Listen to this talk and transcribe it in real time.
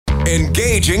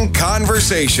engaging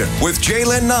conversation with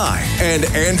Jaylen Nye and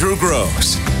Andrew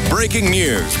Gross. Breaking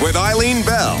news with Eileen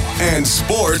Bell and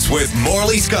sports with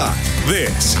Morley Scott.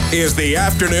 This is the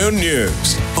Afternoon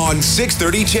News on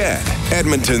 630 CHED,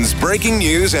 Edmonton's breaking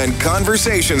news and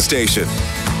conversation station.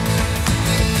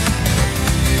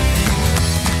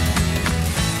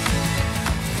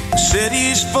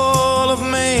 Cities full of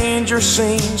manger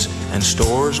scenes and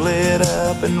stores lit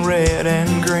up in red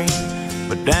and green.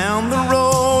 But down the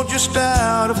road, just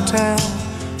out of town,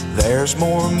 there's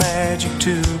more magic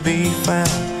to be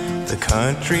found. The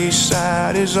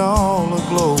countryside is all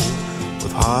aglow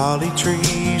with holly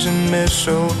trees and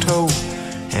mistletoe.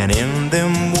 And in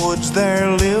them woods there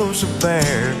lives a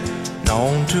bear,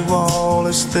 known to all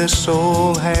as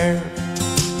Thistle Hair.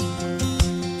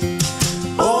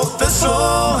 Oh,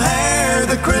 Thistle Hair,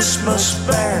 the Christmas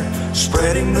bear,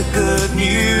 spreading the good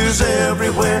news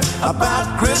everywhere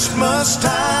about Christmas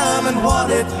time and what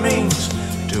it means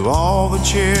to all the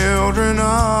children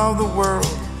of the world,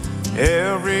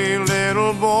 every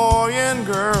little boy and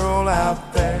girl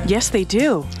out there. Yes, they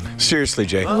do. Seriously,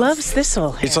 Jay. Loves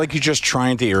Thistle Hair. It's like you're just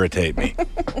trying to irritate me.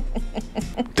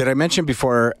 Did I mention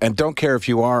before, and don't care if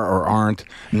you are or aren't,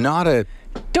 not a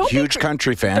huge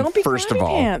country fan, don't be first of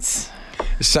all. Pants.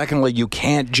 Secondly, you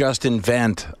can't just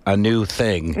invent a new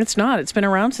thing. It's not. It's been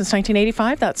around since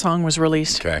 1985. That song was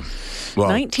released. Okay. Well,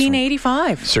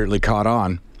 1985. Certainly caught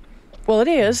on. Well, it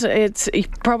is. It's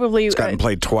probably... It's gotten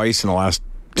played twice in the last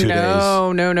 2 days.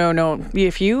 No.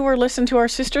 If you were listening to our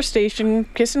sister station,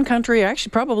 Kissin' Country,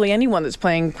 actually probably anyone that's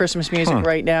playing Christmas music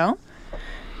right now,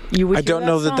 you would I don't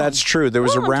know that that's true. There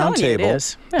was a round table. It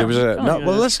is. Yeah, there was a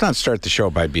well. Let's not start the show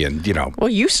by being, Well,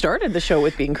 you started the show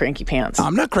with being cranky pants.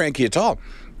 I'm not cranky at all.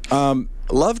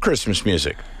 Love Christmas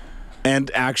music,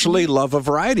 and actually love a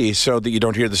variety, so that you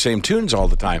don't hear the same tunes all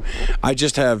the time. I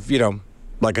just have,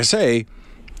 like I say,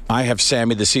 I have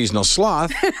Sammy the Seasonal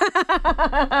Sloth.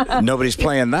 Nobody's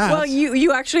playing that. Well,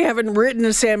 you actually haven't written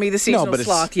a Sammy the Seasonal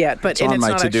Sloth yet, but it's on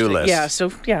my to-do list. Yeah. So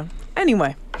yeah.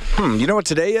 Anyway. You know what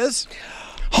today is?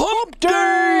 Hump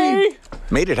Day!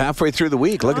 Made it halfway through the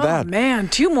week. Look at that. Oh, man.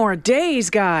 2 more days,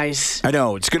 guys. I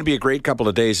know. It's going to be a great couple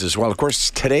of days as well. Of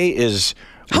course, today is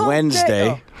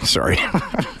Wednesday. Sorry.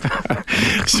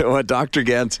 So Dr.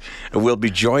 Gantz will be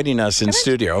joining us in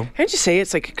studio. Can't you say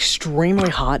it's like extremely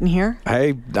hot in here?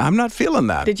 I'm not feeling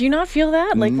that. Did you not feel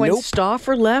that? Like when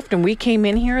Stauffer left and we came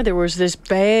in here, there was this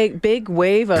big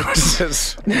wave of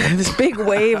this big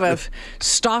wave of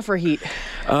Stauffer heat.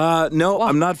 No, wow.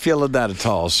 I'm not feeling that at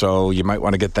all. So you might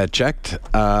want to get that checked.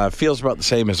 Feels about the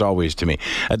same as always to me.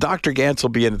 Dr. Gantz will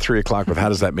be in at 3 o'clock with How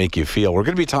Does That Make You Feel? We're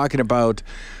going to be talking about...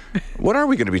 What are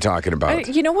we going to be talking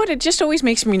about? You know what? It just always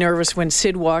makes me nervous when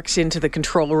Sid walks into the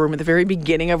control room at the very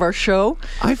beginning of our show.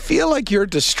 I feel like you're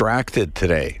distracted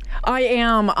today. I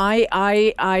am.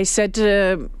 I said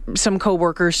to some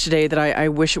coworkers today that I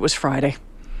wish it was Friday.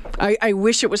 I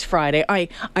wish it was Friday.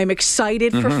 I'm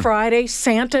excited for Friday.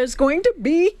 Santa is going to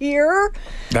be here.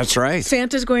 That's right.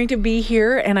 Santa's going to be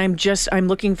here, and I'm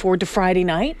looking forward to Friday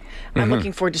night. I'm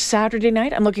looking forward to Saturday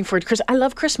night. I'm looking forward to Christmas. I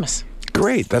love Christmas.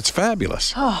 Great. That's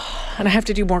fabulous. Oh, and I have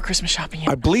to do more Christmas shopping.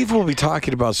 I believe we'll be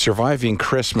talking about surviving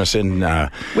Christmas in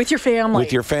with your family.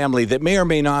 With your family that may or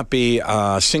may not be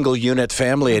a single unit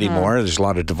family anymore. There's a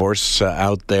lot of divorce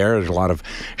out there. There's a lot of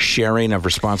sharing of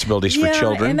responsibilities for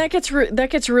children. And that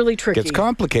gets really tricky. Gets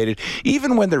complicated.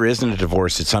 Even when there isn't a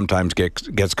divorce, it sometimes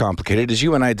gets complicated. As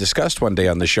you and I discussed one day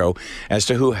on the show as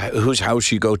to whose house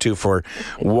you go to for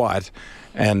what.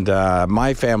 And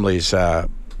my family's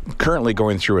currently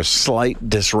going through a slight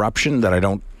disruption that I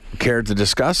don't care to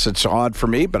discuss. It's odd for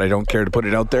me, but I don't care to put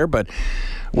it out there. But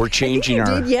we're changing I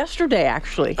think you did yesterday,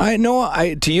 actually. I know.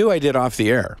 To you, I did off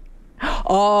the air.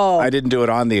 Oh. I didn't do it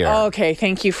on the air. Okay,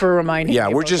 thank you for reminding me. Yeah,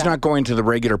 we're just not going to the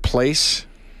regular place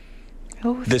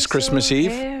this Christmas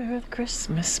Eve.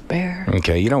 Christmas bear.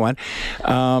 Okay, you know what?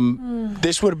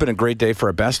 This would have been a great day for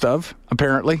a best of,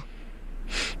 apparently.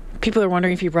 People are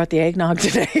wondering if you brought the eggnog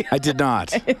today. I did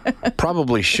not.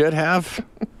 Probably should have.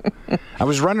 I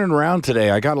was running around today.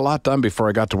 I got a lot done before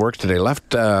I got to work today. Left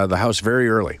the house very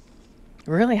early.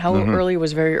 Really? How early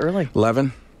was very early?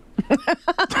 11.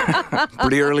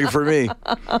 Pretty early for me.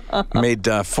 Made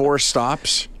 4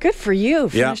 stops. Good for you.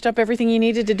 Finished up everything you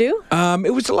needed to do?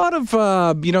 It was a lot of,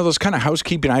 those kind of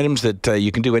housekeeping items that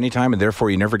you can do anytime and therefore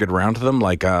you never get around to them.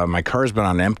 Like my car's been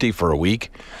on empty for a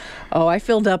week. Oh, I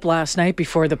filled up last night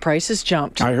before the prices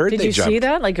jumped. I heard Did they you jumped. see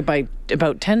that? Like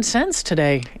about 10 cents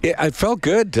today. Yeah, it felt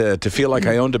good to feel like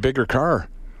I owned a bigger car.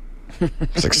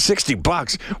 It's like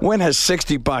 $60. When has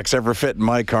 $60 ever fit in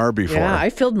my car before? Yeah, I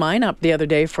filled mine up the other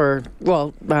day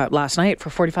last night for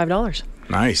 $45.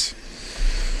 Nice.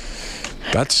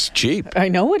 That's cheap. I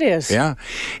know it is. Yeah.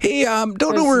 Hey, don't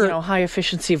know Those, where... high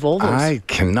efficiency Volvos. I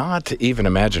cannot even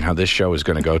imagine how this show is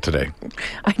going to go today.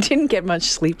 I didn't get much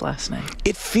sleep last night.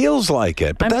 It feels like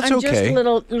it, but that's I'm okay. just a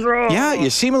little... Yeah, you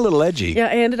seem a little edgy. Yeah,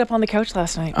 I ended up on the couch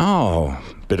last night. Oh,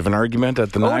 bit of an argument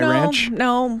at the Nye Ranch?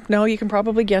 No, you can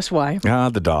probably guess why. Ah,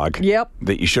 the dog. Yep.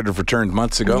 That you should have returned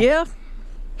months ago? Yeah.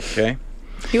 Okay.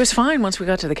 He was fine once we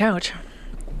got to the couch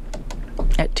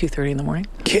at 2:30 in the morning.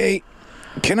 Okay,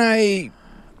 can I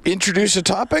introduce a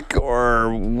topic,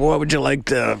 or what would you like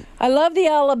to... I love the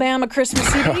Alabama Christmas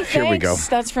CD. Here we go.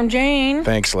 That's from Jane.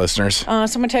 Thanks, listeners.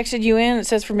 Someone texted you in. It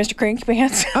says for Mr. Cranky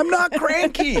Pants. I'm not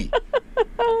cranky.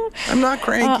 I'm not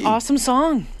cranky. Awesome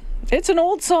song. It's an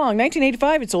old song,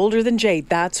 1985. It's older than Jay.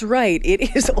 That's right.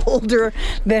 It is older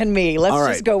than me. Let's All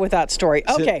right. just go with that story.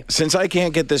 Okay. Since I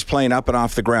can't get this plane up and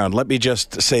off the ground, let me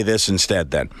just say this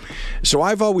instead then. So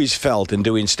I've always felt in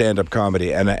doing stand-up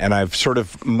comedy, and I've sort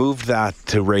of moved that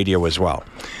to radio as well,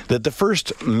 that the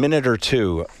first minute or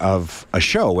two of a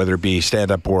show, whether it be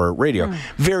stand-up or radio,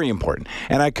 very important.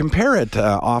 And I compare it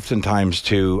oftentimes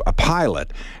to a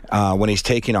pilot when he's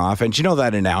taking off. And you know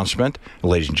that announcement,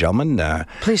 ladies and gentlemen,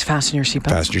 Please fasten your seatbelts.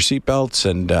 fasten your seatbelts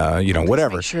and,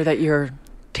 whatever. Make sure that your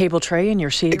table tray and your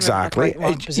seat Exactly. are in the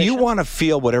right position. You want to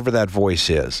feel whatever that voice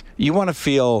is. You want to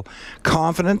feel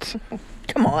confident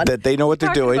Come on. that they know what they're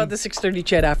Talking doing. about the 6:30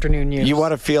 Chet afternoon news. You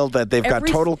want to feel that they've got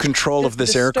total control of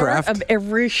this aircraft. The start of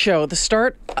every show. The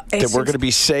start... That we're going to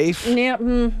be safe. Yeah,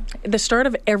 the start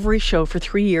of every show for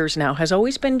 3 years now has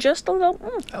always been just a little...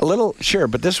 A little, sure,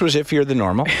 but this was iffier than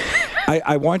normal.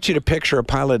 I want you to picture a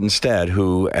pilot instead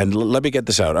who, and let me get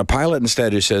this out, a pilot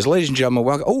instead who says, ladies and gentlemen,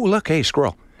 welcome. Oh, look, hey,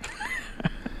 squirrel.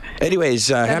 Anyways,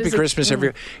 happy Christmas,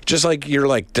 everyone. Just like, you're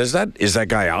like, is that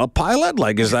guy a pilot?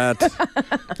 Like, is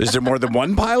there more than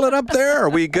one pilot up there? Are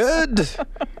we good?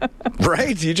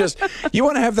 Right? You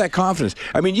want to have that confidence.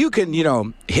 I mean, you can,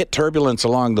 hit turbulence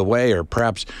along the way or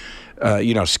perhaps,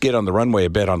 skid on the runway a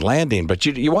bit on landing, but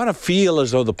you want to feel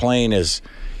as though the plane is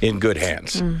in good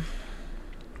hands.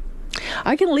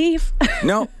 I can leave.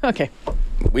 No. Okay.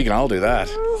 We can all do that.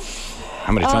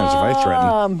 How many times have I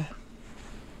threatened?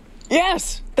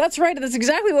 Yes, that's right. That's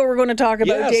exactly what we're going to talk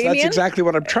about, Yes, Damien. that's exactly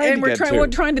what I'm trying to get to. We're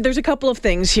trying to. There's a couple of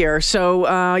things here. So,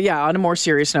 on a more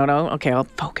serious note, I'll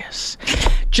focus.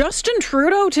 Justin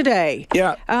Trudeau today.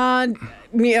 Yeah.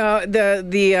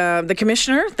 The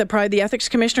commissioner, the ethics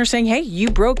commissioner, saying, "Hey, you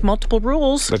broke multiple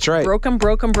rules. That's right. Broke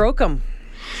them."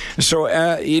 So,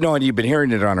 and you've been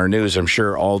hearing it on our news, I'm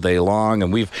sure, all day long,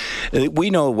 and we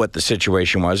know what the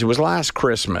situation was. It was last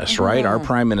Christmas, right? Our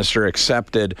prime minister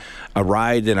accepted a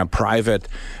ride in a private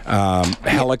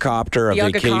helicopter, a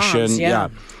vacation,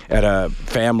 at a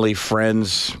family,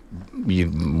 friends,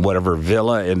 whatever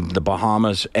villa in the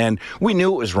Bahamas, and we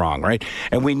knew it was wrong, right?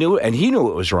 And he knew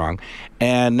it was wrong,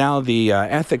 and now the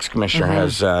ethics commissioner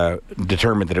has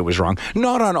determined that it was wrong.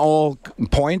 Not on all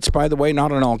points, by the way,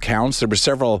 not on all counts. There were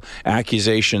several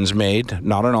accusations made,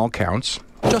 not on all counts.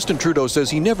 Justin Trudeau says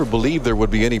he never believed there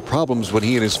would be any problems when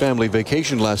he and his family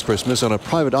vacationed last Christmas on a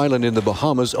private island in the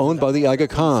Bahamas owned by the Aga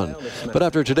Khan. But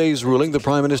after today's ruling, the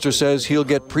Prime Minister says he'll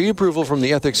get pre-approval from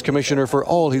the Ethics Commissioner for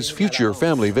all his future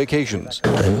family vacations.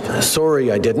 I'm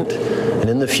sorry I didn't, and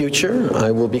in the future I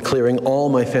will be clearing all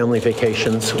my family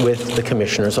vacations with the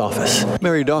Commissioner's office.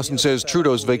 Mary Dawson says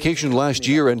Trudeau's vacation last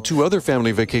year and 2 other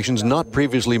family vacations not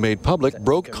previously made public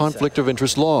broke conflict of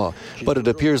interest law. But it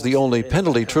appears the only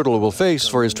penalty Trudeau will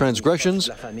face for his transgressions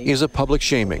is a public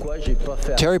shaming.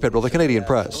 Terry Petrel, the Canadian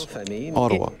Press,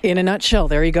 Ottawa. In a nutshell,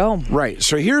 there you go. Right.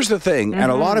 So here's the thing,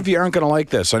 and a lot of you aren't going to like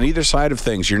this. On either side of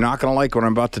things, you're not going to like what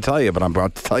I'm about to tell you, but I'm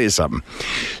about to tell you something.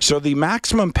 So the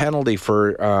maximum penalty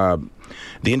for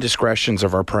the indiscretions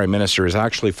of our prime minister is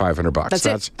actually $500.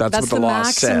 That's what the law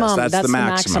says. That's the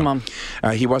maximum.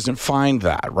 He wasn't fined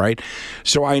that, right?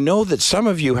 So I know that some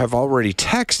of you have already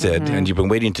texted, and you've been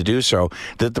waiting to do so,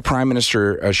 that the prime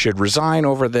minister should resign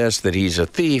over this, that he's a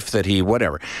thief, that he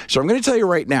whatever. So I'm going to tell you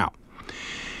right now,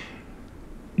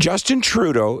 Justin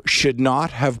Trudeau should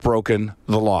not have broken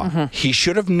the law. He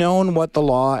should have known what the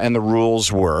law and the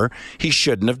rules were. He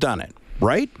shouldn't have done it,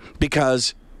 right?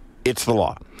 Because it's the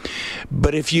law.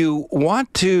 But if you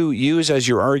want to use as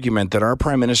your argument that our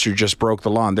prime minister just broke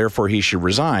the law and therefore he should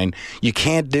resign, you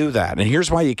can't do that. And here's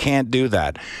why you can't do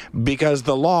that. Because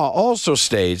the law also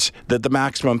states that the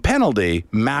maximum penalty,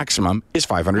 is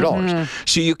 $500.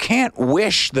 So you can't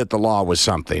wish that the law was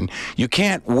something. You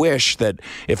can't wish that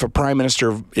if a prime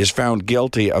minister is found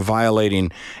guilty of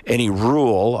violating any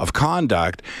rule of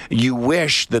conduct, you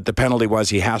wish that the penalty was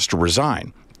he has to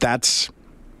resign. That's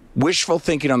wishful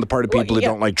thinking on the part of people who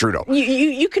don't like Trudeau.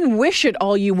 You can wish it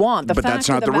all you want. The But fact that's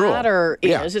not of the rule. matter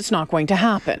Yeah. is it's not going to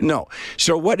happen. No.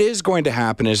 So what is going to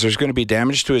happen is there's going to be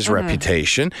damage to his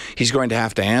reputation. He's going to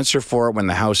have to answer for it when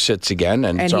the House sits again.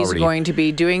 And And it's he's already, going to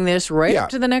be doing this right Yeah. up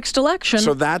to the next election.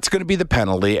 So that's going to be the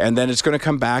penalty, and then it's going to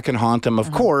come back and haunt him,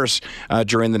 of course,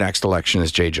 during the next election,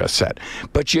 as Jay just said.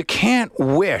 But you can't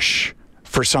wish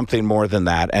for something more than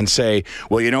that and say,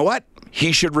 well, you know what?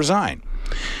 He should resign.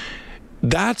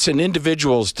 That's an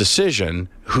individual's decision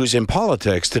who's in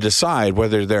politics to decide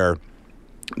whether their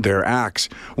acts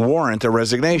warrant a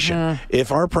resignation.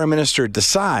 If our prime minister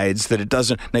decides that it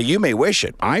doesn't, now you may wish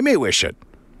it, I may wish it,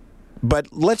 but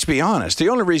let's be honest, the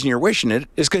only reason you're wishing it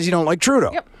is because you don't like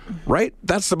Trudeau. Yep. Right?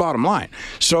 That's the bottom line.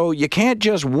 So you can't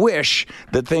just wish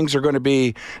that things are going to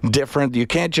be different. You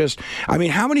can't just, I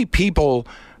mean, how many people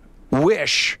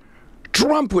wish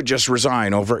Trump would just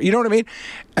resign over, you know what I mean?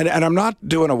 And I'm not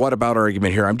doing a what about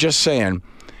argument here. I'm just saying,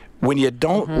 when you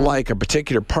don't like a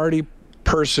particular party,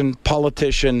 person,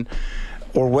 politician,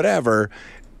 or whatever,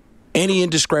 any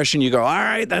indiscretion, you go, all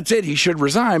right, that's it. He should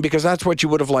resign, because that's what you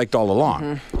would have liked all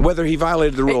along. Whether he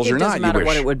violated the rules it or not, doesn't matter you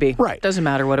wish. what it would be. Right. Doesn't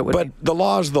matter what it would be. But the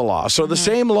law is the law. So the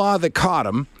same law that caught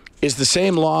him is the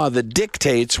same law that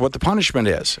dictates what the punishment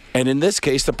is. And in this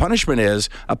case, the punishment is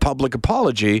a public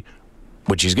apology,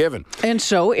 which he's given. And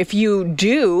so if you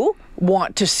do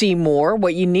want to see more,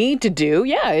 what you need to do,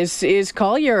 is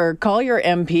call your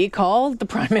MP, call the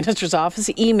Prime Minister's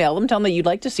office, email them, tell them that you'd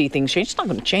like to see things change. It's not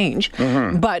going to change,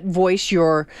 but voice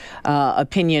your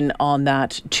opinion on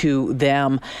that to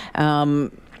them.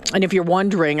 And if you're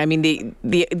wondering, I mean,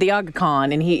 the Aga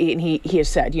Khan, and he has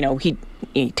said, you know, he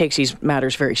takes these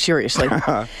matters very seriously.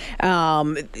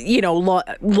 You know,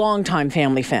 longtime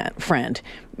family friend.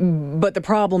 But the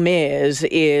problem is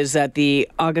that the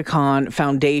Aga Khan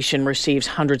Foundation receives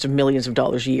hundreds of millions of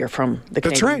dollars a year from the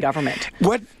Canadian government.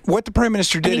 What the Prime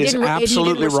Minister did is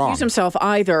absolutely he didn't wrong. excuse himself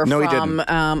either from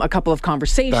a couple of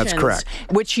conversations. That's correct.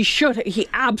 Which he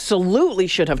absolutely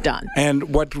should have done.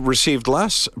 And what received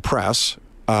less press,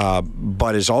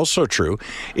 but is also true,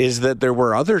 is that there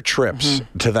were other trips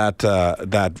to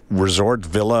that resort,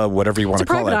 villa, whatever you want to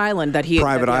call it. It's a private island that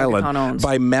private that island Aga Khan owns.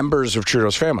 by members of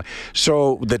Trudeau's family.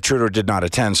 So that Trudeau did not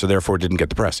attend, so therefore didn't get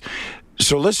the press.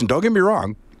 So listen, don't get me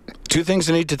wrong. Two things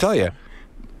I need to tell you.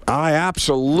 I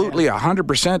absolutely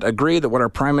 100% agree that what our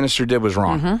Prime Minister did was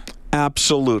wrong.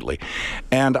 Absolutely.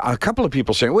 And a couple of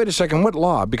people saying, wait a second, what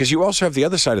law? Because you also have the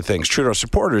other side of things, Trudeau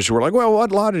supporters who were like, well,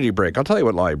 what law did he break? I'll tell you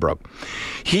what law he broke.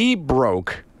 He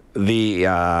broke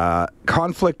the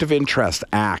Conflict of Interest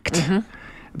Act.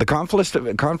 The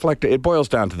conflict, it boils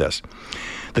down to this.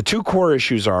 The two core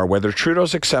issues are whether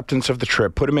Trudeau's acceptance of the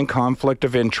trip put him in conflict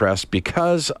of interest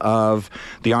because of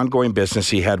the ongoing business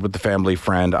he had with the family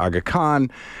friend Aga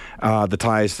Khan, the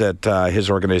ties that his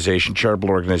organization, charitable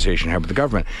organization, had with the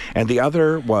government. And the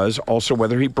other was also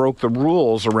whether he broke the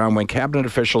rules around when cabinet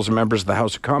officials and members of the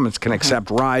House of Commons can accept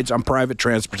rides on private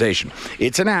transportation.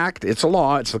 It's an act, it's a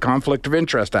law, it's the Conflict of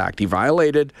Interest Act. He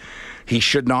violated. He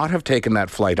should not have taken that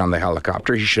flight on the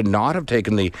helicopter. He should not have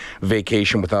taken the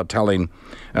vacation without clearing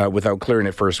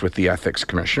it first with the ethics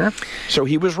commissioner. So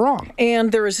he was wrong.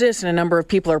 And there is this, and a number of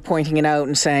people are pointing it out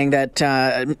and saying that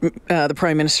the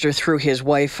Prime Minister threw his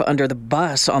wife under the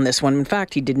bus on this one. In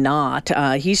fact, he did not.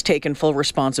 He's taken full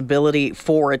responsibility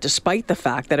for it, despite the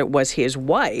fact that it was his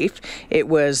wife. It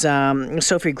was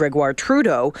Sophie Gregoire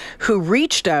Trudeau who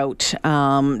reached out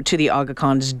to the Aga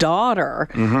Khan's daughter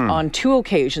on two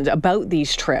occasions about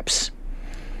these trips.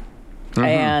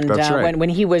 And right. when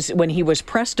he was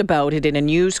pressed about it in a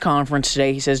news conference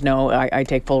today, he says, "No, I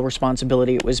take full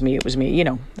responsibility. It was me. You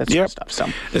know, that sort of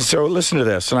stuff." So listen to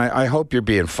this, and I hope you're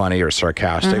being funny or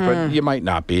sarcastic, but you might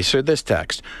not be. So this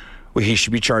text: well, he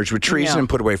should be charged with treason and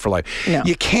put away for life. No.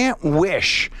 You can't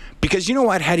wish, because you know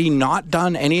what? Had he not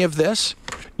done any of this,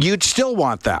 you'd still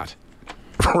want that.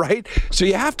 Right? So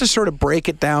you have to sort of break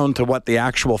it down to what the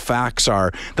actual facts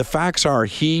are. The facts are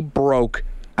he broke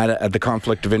at the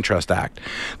Conflict of Interest Act.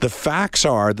 The facts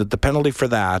are that the penalty for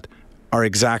that are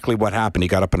exactly what happened. He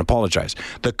got up and apologized.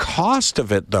 The cost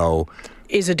of it, though,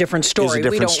 is a different story.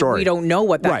 We don't know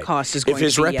what that cost is going to be. If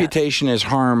his reputation is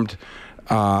harmed,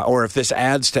 or if this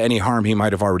adds to any harm he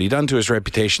might have already done to his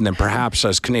reputation, then perhaps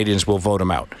as Canadians will vote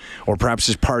him out. Or perhaps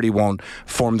his party won't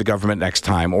form the government next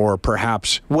time, or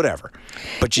perhaps whatever.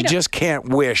 But you just can't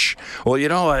wish, well, you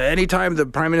know, anytime the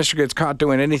Prime Minister gets caught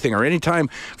doing anything, or anytime,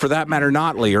 for that matter,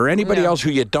 Notley, or anybody else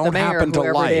who you don't happen to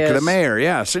like, the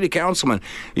mayor, city councilman,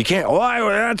 you can't,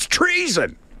 that's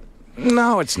treason.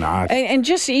 No, it's not. And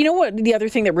just, you know what, the other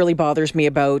thing that really bothers me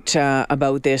about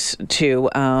this, too,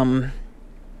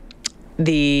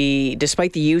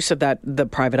 despite the use of the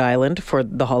private island for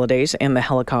the holidays and the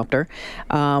helicopter,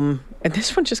 and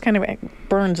this one just kind of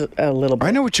burns a little bit.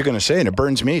 I know what you're going to say, and it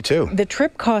burns me too. The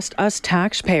trip cost us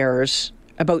taxpayers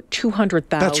about $200,000.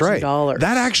 That's right.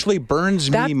 That actually burns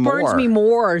me more. That burns me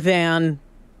more than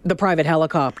the private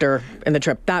helicopter and the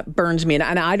trip. That burns me, and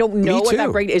I don't know what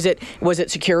that break is. Was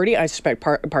it security? I suspect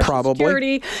partial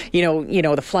security. You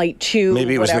know, the flight to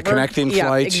maybe it was whatever. The connecting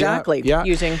flights. Exactly. Yeah.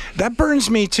 Using that burns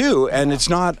me too, and it's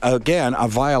not again a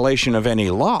violation of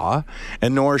any law,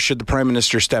 and nor should the Prime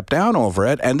Minister step down over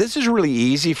it. And this is really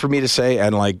easy for me to say,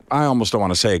 and like I almost don't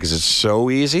want to say it because it's so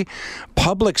easy.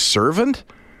 Public servant,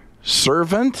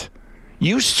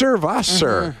 you serve us,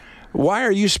 sir. Why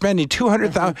are you spending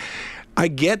 $200,000? I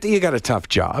get that you got a tough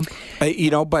job,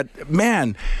 but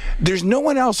man, there's no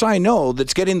one else I know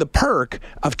that's getting the perk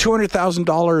of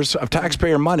 $200,000 of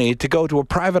taxpayer money to go to a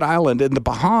private island in the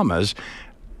Bahamas.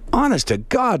 Honest to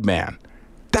God, man,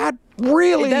 that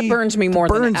burns me more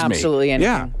than absolutely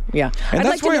anything. Yeah. And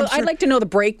I'd like to know the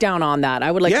breakdown on that.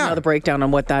 I would like to know the breakdown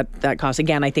on what that costs.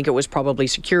 Again, I think it was probably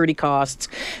security costs,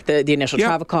 the initial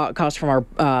travel cost from our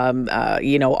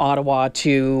Ottawa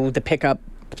to the pickup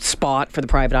spot for the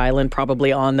private island,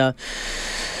 probably on the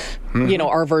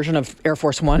our version of Air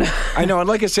Force One. I know, and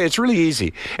like I say, it's really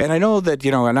easy. And I know that,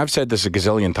 and I've said this a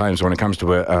gazillion times when it comes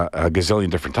to a gazillion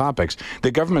different topics,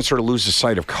 the government sort of loses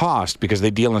sight of cost because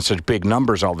they deal in such big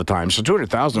numbers all the time. So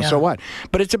 200,000, so what?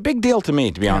 But it's a big deal to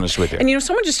me, to be honest with you. And,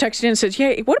 someone just texted in and said,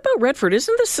 yeah, what about Redford?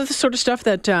 Isn't this the sort of stuff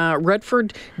that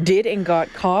Redford did and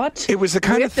got caught? It was the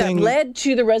kind of thing that led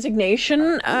to the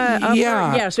resignation of her.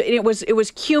 Yeah, so it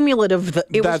was cumulative.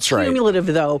 That's cumulative,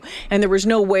 though, and there was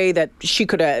no way that she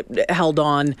could have held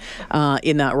on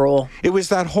in that role. It was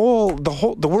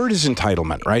the word is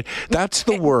entitlement, right? That's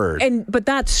the word. But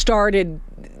that started.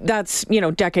 That's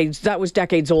decades. That was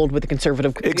decades old with the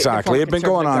Conservative. Exactly, it had been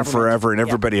going on forever, and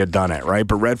everybody had done it, right?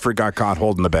 But Redford got caught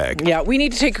holding the bag. Yeah, we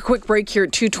need to take a quick break here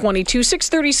at 2:22.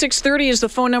 630 is the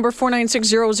phone number.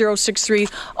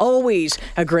 496-0063. Always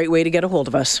a great way to get a hold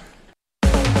of us.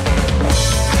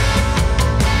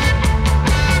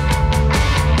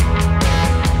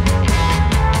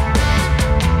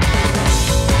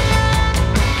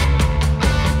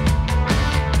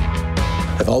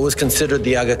 I've always considered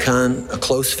the Aga Khan a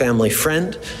close family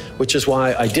friend, which is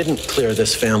why I didn't clear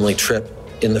this family trip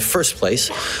in the first place.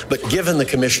 But given the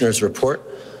Commissioner's report,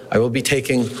 I will be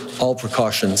taking all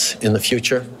precautions in the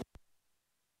future.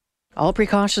 All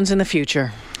precautions in the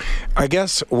future. I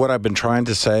guess what I've been trying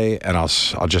to say, and I'll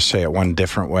just say it one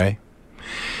different way.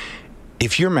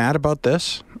 If you're mad about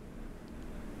this,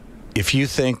 if you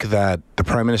think that the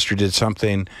Prime Minister did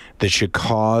something that should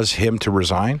cause him to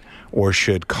resign, or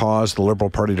should cause the Liberal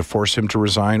Party to force him to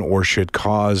resign, or should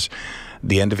cause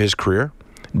the end of his career,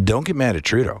 don't get mad at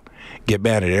Trudeau. Get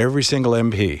mad at every single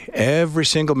MP, every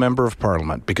single member of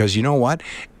Parliament, because you know what?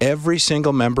 Every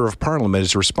single member of Parliament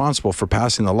is responsible for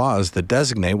passing the laws that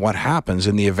designate what happens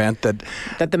in the event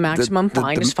that the maximum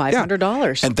fine is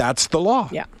 $500. And that's the law.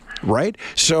 Yeah. Right?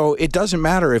 So it doesn't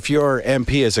matter if your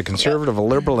MP is a Conservative, a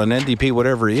Liberal, an NDP,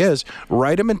 whatever he is,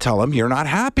 write him and tell him you're not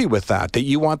happy with that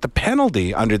you want the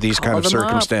penalty under these kind of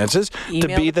circumstances to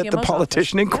be that the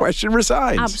politician in question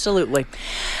resigns. Absolutely.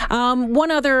 One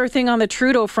other thing on the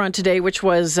Trudeau front today, which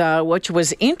was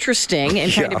interesting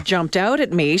and kind of jumped out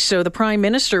at me. So the Prime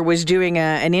Minister was doing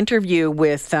an interview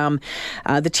with the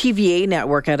TVA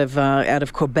network out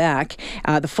of Quebec.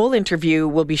 The full interview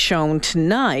will be shown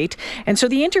tonight. And so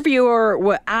the interviewer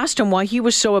asked him why he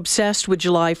was so obsessed with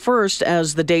July 1st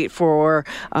as the date for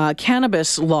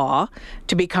cannabis law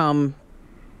to become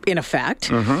in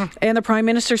effect. And the Prime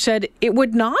Minister said it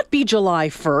would not be July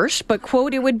 1st, but,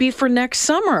 quote, it would be for next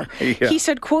summer. He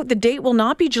said, quote, the date will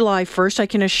not be July 1st. I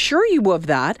can assure you of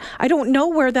that. I don't know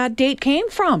where that date came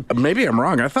from. Maybe I'm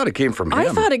wrong. I thought it came from him. I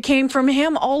thought it came from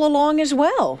him all along as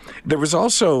well. There was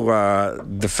also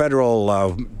the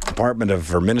Federal Department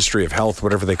of, or Ministry of Health,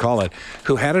 whatever they call it,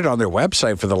 who had it on their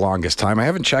website for the longest time. I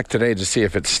haven't checked today to see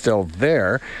if it's still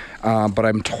there. But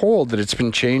I'm told that it's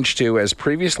been changed to, as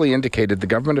previously indicated, the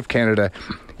Government of Canada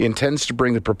intends to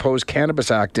bring the proposed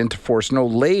Cannabis Act into force no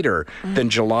later than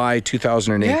July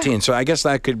 2018. Yeah. So I guess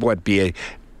that could, be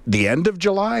the end of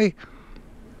July?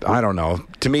 I don't know.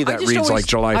 To me, that reads like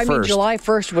July 1st. I mean, July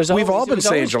 1st was always, we've all been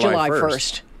saying July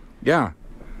 1st. Yeah.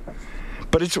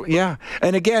 But it's,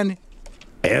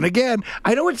 and again,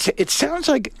 I know it sounds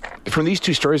like from these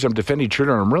two stories I'm defending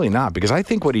Trudeau, and I'm really not, because I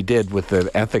think what he did with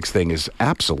the ethics thing is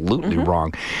absolutely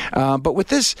wrong. But with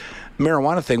this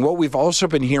marijuana thing, what we've also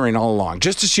been hearing all along,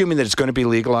 just assuming that it's going to be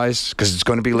legalized, because it's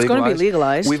going to be legalized. It's going to be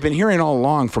legalized. We've been hearing all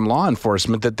along from law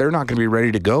enforcement that they're not going to be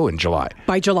ready to go in July.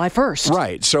 By July 1st.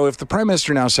 Right. So if the Prime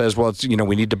Minister now says, well, it's,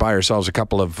 we need to buy ourselves a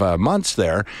couple of months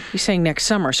there. He's saying next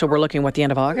summer, so we're looking, the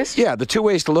end of August? Yeah, the two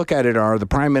ways to look at it are the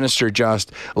Prime Minister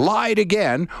just lied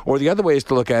again, or the other ways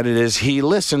to look at it is he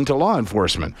listened to law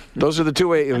enforcement. Those are the two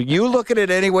ways. You look at it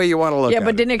any way you want to look at it. Yeah,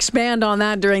 but didn't expand on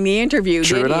that during the interview,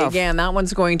 True did he? enough. Again, that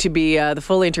one's going to be, the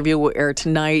full interview will air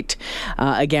tonight.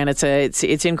 Again, it's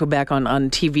in Quebec on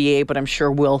TVA, but I'm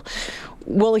sure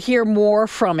we'll hear more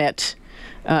from it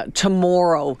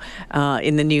tomorrow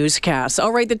in the newscast.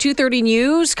 All right, the 2:30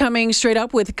 news coming straight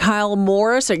up with Kyle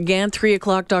Morris. Again, 3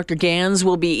 o'clock, Dr. Gans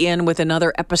will be in with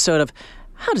another episode of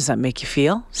How Does That Make You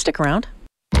Feel? Stick around.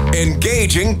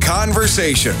 Engaging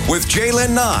conversation with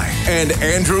Jaylen Nye and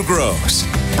Andrew Gross.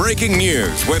 Breaking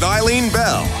news with Eileen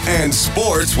Bell and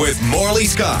sports with Morley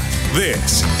Scott.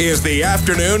 This is the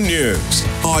Afternoon News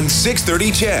on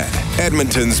 630 CHED,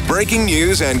 Edmonton's breaking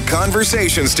news and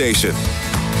conversation station.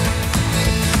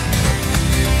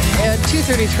 At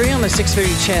 2:33 on the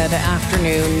 6:30 CHED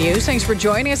Afternoon News. Thanks for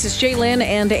joining us. It's Jaylen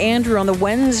and Andrew on the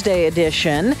Wednesday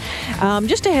edition.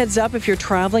 Just a heads up, if you're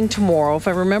traveling tomorrow, if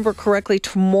I remember correctly,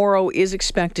 tomorrow is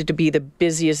expected to be the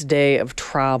busiest day of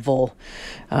travel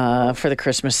for the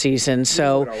Christmas season.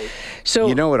 So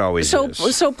it always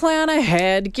is. So plan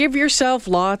ahead. Give yourself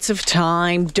lots of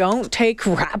time. Don't take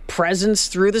wrap presents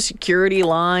through the security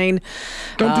line.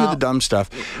 Don't do the dumb stuff.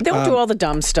 Don't do all the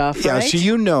dumb stuff, Yeah, right? so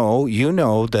you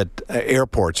know that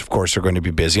airports, of course, are going to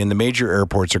be busy, and the major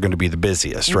airports are going to be the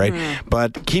busiest, right?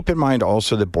 But keep in mind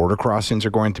also that border crossings are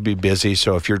going to be busy.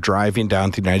 So if you're driving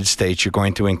down to the United States, you're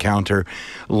going to encounter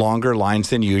longer lines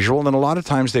than usual. And a lot of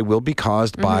times they will be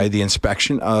caused by the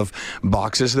inspection of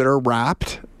boxes that are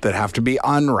wrapped, that have to be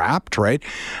unwrapped, right?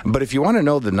 But if you want to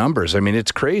know the numbers, I mean,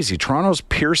 it's crazy. Toronto's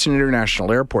Pearson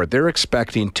International Airport, they're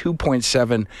expecting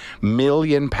 2.7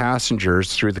 million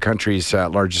passengers through the country's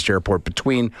largest airport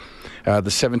between the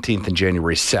 17th and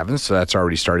January 7th, so that's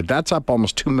already started. That's up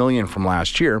almost 2 million from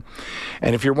last year.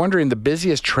 And if you're wondering, the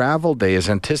busiest travel day is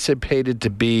anticipated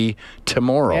to be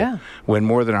tomorrow, when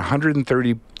more than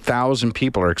 130,000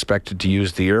 people are expected to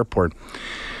use the airport.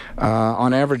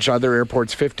 On average, other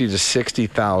airports, 50 to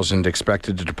 60,000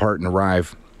 expected to depart and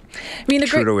arrive. I mean,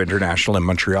 Trudeau International in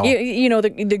Montreal.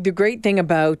 The great thing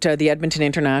about the Edmonton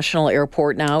International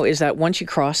Airport now is that once you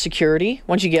cross security,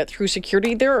 once you get through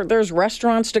security, there's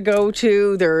restaurants to go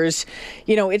to. There's,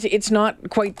 it's not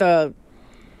quite the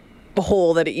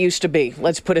hole that it used to be.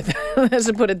 Let's put it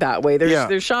that way.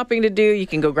 There's shopping to do. You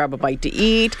can go grab a bite to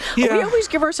eat. Yeah. We always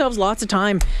give ourselves lots of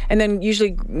time, and then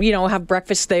usually have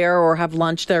breakfast there or have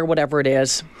lunch there, whatever it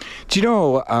is. Do you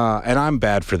know? And I'm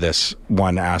bad for this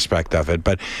one aspect of it,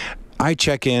 but I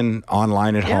check in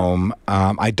online at home.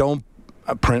 I don't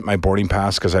print my boarding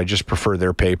pass because I just prefer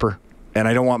their paper. And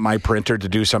I don't want my printer to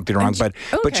do something wrong,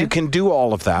 but you can do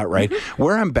all of that, right?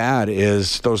 Where I'm bad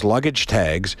is those luggage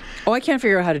tags. Oh, I can't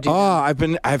figure out how to do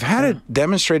that. I've had it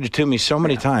demonstrated to me so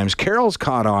many times. Carol's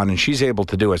caught on and she's able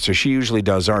to do it, so she usually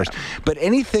does ours. But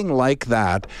anything like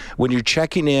that, when you're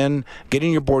checking in,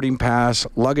 getting your boarding pass,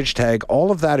 luggage tag,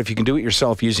 all of that, if you can do it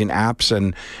yourself using apps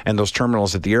and those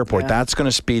terminals at the airport, that's going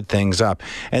to speed things up.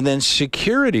 And then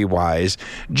security-wise,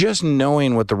 just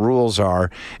knowing what the rules are.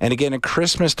 And again, at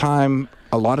Christmas time,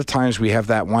 a lot of times we have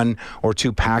that one or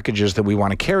two packages that we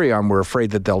want to carry on. We're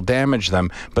afraid that they'll damage them,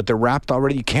 but they're wrapped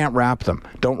already. You can't wrap them.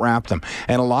 Don't wrap them.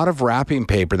 And a lot of wrapping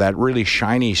paper, that really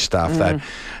shiny stuff,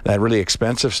 that really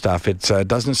expensive stuff, it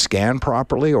doesn't scan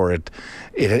properly, or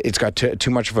it's got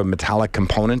too much of a metallic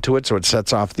component to it, so it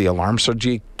sets off the alarm. So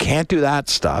you can't do that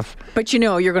stuff. But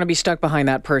you're going to be stuck behind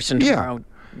that person tomorrow.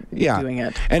 Doing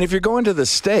it. And if you're going to the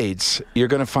States, you're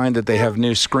going to find that they have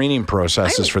new screening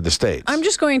processes for the States. I'm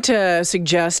just going to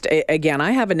suggest, again,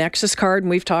 I have a Nexus card, and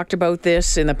we've talked about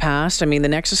this in the past. I mean, the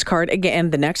Nexus card,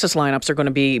 again, the Nexus lineups are going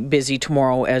to be busy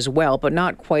tomorrow as well, but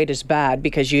not quite as bad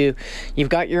because you've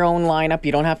got your own lineup.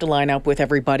 You don't have to line up with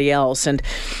everybody else. And,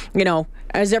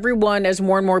 as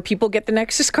more and more people get the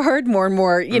Nexus card, more and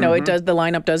more, the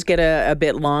lineup does get a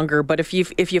bit longer. But if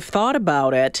you've thought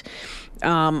about it,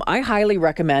 I highly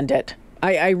recommend it.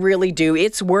 I really do.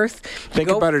 It's worth... Think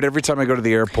about it every time I go to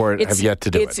the airport. I've yet to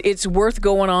do it. It's worth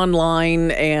going online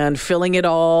and filling it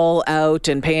all out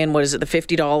and paying, the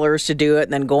 $50 to do it,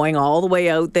 and then going all the way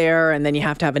out there, and then you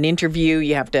have to have an interview.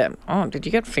 You have to... Oh, did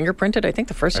you get fingerprinted? I think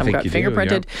the first time I got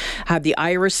fingerprinted. Have the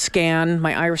iris scan.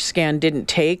 My iris scan didn't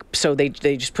take, so they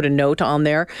just put a note on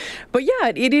there. But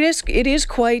yeah, it is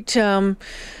quite...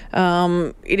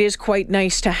 it is quite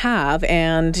nice to have.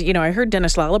 And, I heard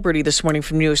Dennis Laliberty this morning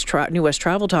from New West Northwest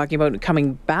Travel talking about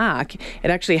coming back. It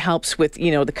actually helps with,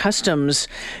 the customs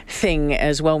thing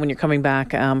as well when you're coming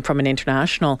back from an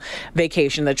international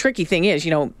vacation. The tricky thing is,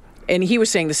 and he was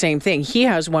saying the same thing. He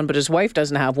has one, but his wife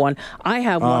doesn't have one. I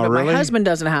have one, but really? my husband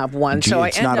doesn't have one. Gee, So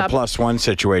it's I end not a +1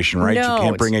 situation, right? No, you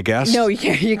can't bring a guest. No, you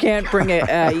can't bring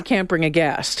you can't bring a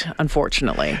guest,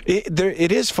 unfortunately.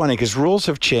 It is funny because rules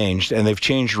have changed, and they've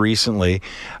changed recently.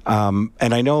 And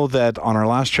I know that on our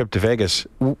last trip to Vegas,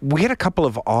 we had a couple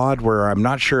of odd where I'm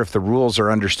not sure if the rules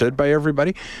are understood by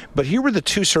everybody. But here were the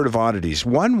two sort of oddities.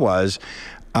 One was.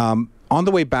 On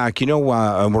the way back,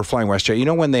 we're flying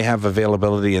WestJet, when they have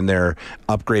availability in their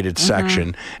upgraded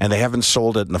section and they haven't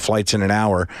sold it and the flight's in an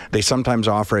hour, they sometimes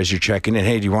offer as you're checking in,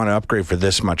 hey, do you want to upgrade for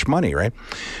this much money, right?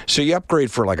 So you upgrade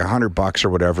for like $100 or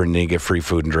whatever, and then you get free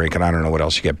food and drink, and I don't know what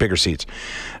else. You get bigger seats.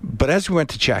 But as we went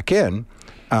to check in,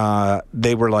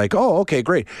 they were like, oh, okay,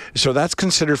 great. So that's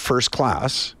considered first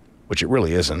class, which it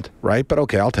really isn't, right? But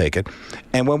okay, I'll take it.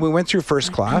 And when we went through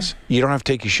first class, you don't have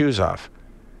to take your shoes off.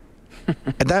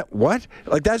 And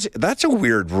that's a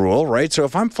weird rule, right? So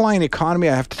if I'm flying economy,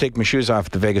 I have to take my shoes off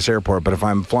at the Vegas airport. But if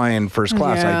I'm flying first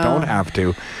class, I don't have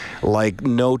to. Like,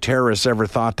 no terrorist ever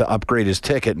thought to upgrade his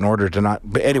ticket in order to not.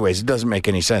 But anyways, it doesn't make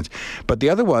any sense. But the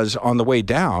other was on the way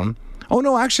down. Oh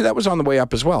no, actually, that was on the way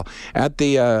up as well. At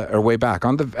the or way back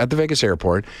at the Vegas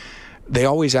airport, they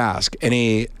always ask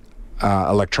any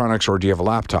electronics or do you have a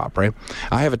laptop? Right?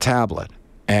 I have a tablet,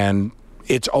 and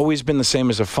it's always been the same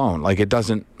as a phone. Like, it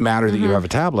doesn't matter that you have a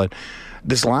tablet.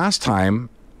 This last time,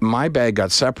 my bag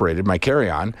got separated, my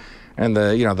carry-on, and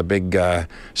the big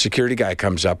security guy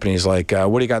comes up and he's like,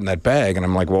 what do you got in that bag? And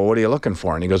I'm like, well, what are you looking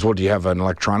for? And he goes, well, do you have an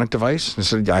electronic device? And I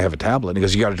said, I have a tablet. And he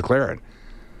goes, you got to declare it.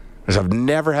 I said, I've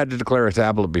never had to declare a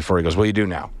tablet before. He goes, well, you do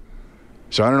now.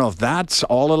 So I don't know if that's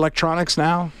all electronics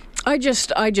now. I just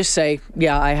say,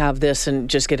 yeah, I have this, and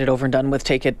just get it over and done with.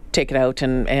 Take it out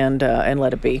and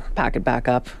let it be. Pack it back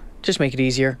up. Just make it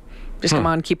easier. Just come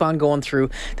on, keep on going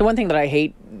through. The one thing that I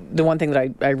hate, the one thing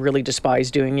that I really despise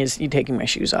doing is you taking my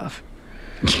shoes off.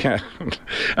 Yeah,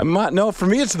 no, for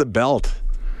me it's the belt.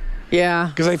 Yeah,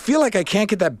 because I feel like I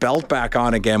can't get that belt back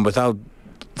on again without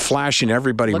flashing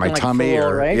everybody looking my like tummy a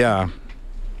fool, right? Yeah.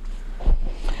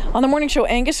 On the morning show,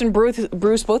 Angus and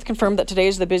Bruce both confirmed that today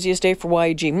is the busiest day for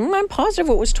YEG. I'm positive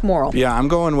it was tomorrow. Yeah, I'm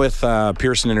going with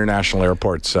Pearson International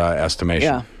Airport's estimation.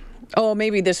 Yeah. Oh,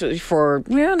 maybe this was for...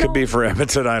 Yeah, no. Could be for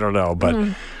Edmonton, I don't know.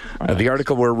 But the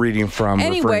article we're reading from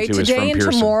anyway, referring to is from today and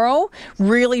Pearson. Tomorrow,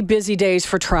 really busy days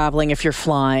for traveling if you're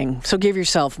flying. So give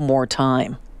yourself more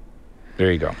time.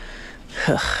 There you go.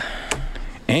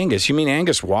 Angus? You mean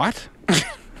Angus what?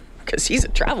 Because he's a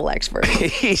travel expert.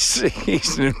 he's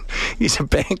a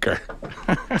banker.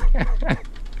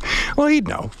 Well, he'd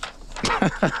know.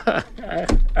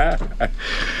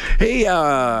 Hey,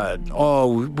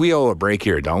 we owe a break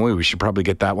here, don't we? We should probably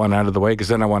get that one out of the way, because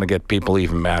then I want to get people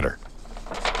even madder.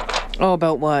 Oh,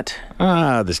 about what?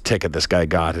 This ticket this guy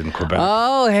got in Quebec.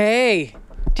 Oh, hey.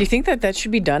 Do you think that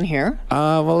should be done here?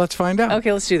 Well, let's find out.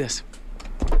 Okay, let's do this.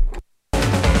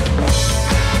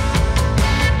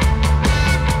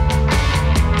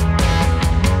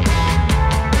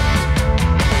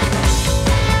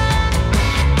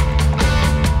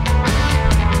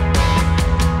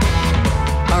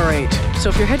 So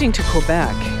if you're heading to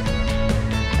Quebec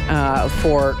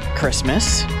for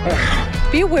Christmas,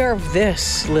 be aware of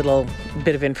this little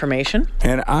bit of information.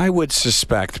 And I would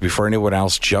suspect, before anyone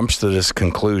else jumps to this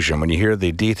conclusion, when you hear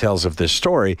the details of this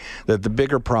story, that the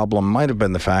bigger problem might have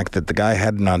been the fact that the guy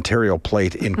had an Ontario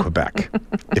plate in Quebec.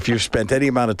 If you've spent any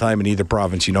amount of time in either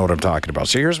province, you know what I'm talking about.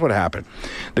 So here's what happened.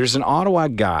 There's an Ottawa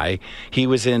guy. He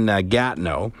was in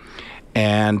Gatineau.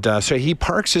 And so he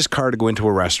parks his car to go into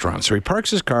a restaurant. So he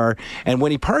parks his car, and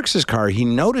when he parks his car, he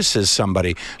notices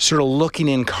somebody sort of looking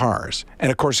in cars. And,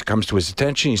 of course, it comes to his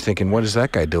attention. He's thinking, what is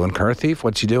that guy doing? Car thief?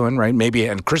 What's he doing, right? Maybe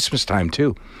at Christmas time,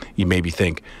 too. You maybe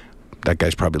think, that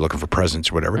guy's probably looking for presents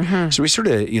or whatever. Mm-hmm. So he sort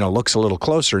of, looks a little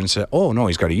closer and says, oh, no,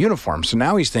 he's got a uniform. So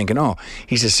now he's thinking, oh,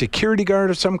 he's a security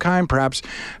guard of some kind, perhaps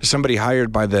somebody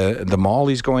hired by the mall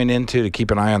he's going into to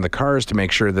keep an eye on the cars to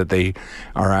make sure that they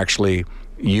are actually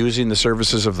using the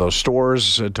services of those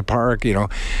stores to park,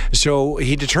 So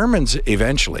he determines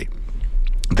eventually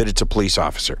that it's a police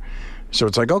officer. So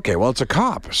it's like, okay, well, it's a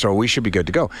cop, so we should be good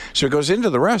to go. So he goes into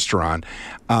the restaurant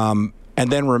and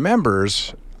then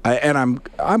remembers, and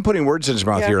I'm putting words in his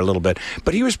mouth here a little bit,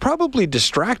 but he was probably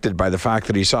distracted by the fact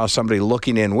that he saw somebody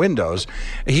looking in windows.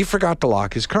 He forgot to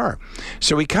lock his car.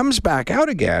 So he comes back out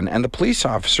again, and the police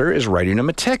officer is writing him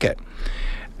a ticket.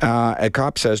 A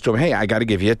cop says to him, hey, I got to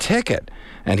give you a ticket.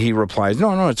 And he replies,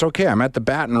 no, it's okay. I'm at the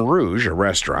Baton Rouge, a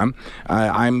restaurant.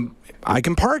 I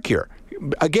can park here.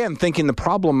 again, thinking the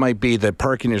problem might be that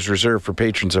parking is reserved for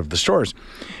patrons of the stores.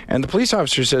 And the police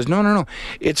officer says, no.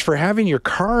 It's for having your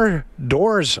car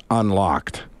doors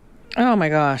unlocked. Oh, my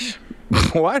gosh.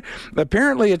 What?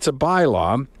 Apparently, it's a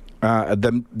bylaw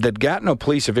that Gatineau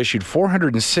police have issued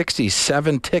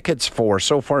 467 tickets for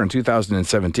so far in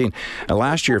 2017.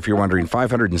 Last year, if you're wondering,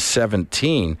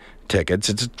 517 tickets.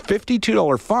 It's a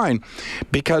 $52 fine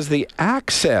because the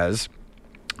act says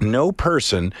no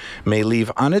person may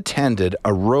leave unattended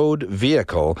a road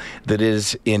vehicle that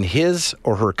is in his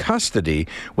or her custody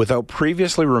without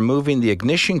previously removing the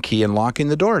ignition key and locking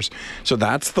the doors. So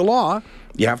that's the law.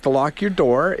 You have to lock your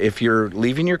door. If you're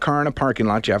leaving your car in a parking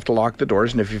lot, you have to lock the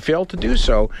doors. And if you fail to do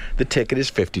so, the ticket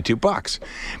is $52.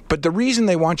 But the reason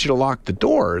they want you to lock the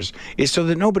doors is so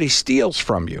that nobody steals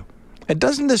from you. And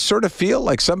doesn't this sort of feel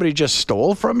like somebody just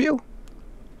stole from you?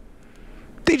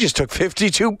 They just took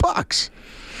 $52.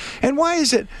 And why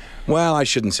is it? Well, I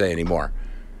shouldn't say anymore.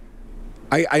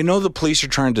 I know the police are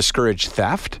trying to discourage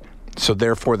theft, so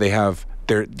therefore they're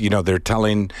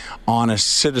telling honest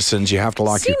citizens you have to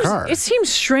lock your car. It seems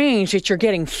strange that you're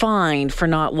getting fined for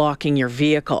not locking your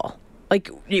vehicle. Like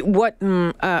what?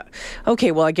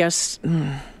 Okay, well, I guess.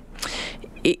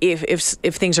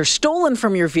 If things are stolen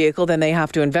from your vehicle, then they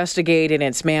have to investigate, and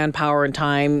it's manpower and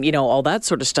time, all that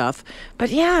sort of stuff. But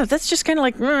yeah, that's just kind of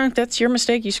like that's your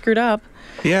mistake. You screwed up.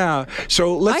 Yeah.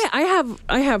 So let's.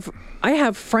 I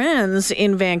have friends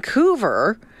in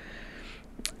Vancouver,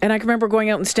 and I can remember going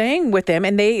out and staying with them,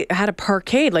 and they had a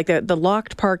parkade, like the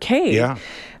locked parkade. Yeah.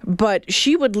 But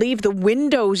she would leave the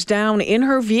windows down in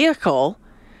her vehicle.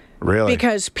 Really?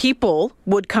 Because people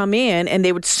would come in and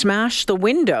they would smash the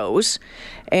windows,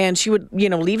 and she would,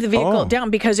 leave the vehicle down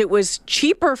because it was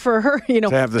cheaper for her. To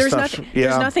have the there's stuff.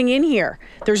 There's nothing in here.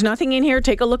 There's nothing in here.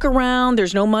 Take a look around.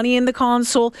 There's no money in the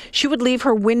console. She would leave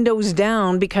her windows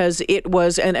down because it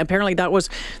was, and apparently that was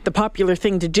the popular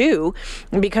thing to do,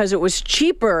 because it was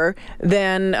cheaper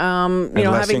than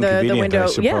having the window. I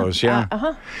suppose. Yeah.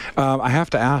 I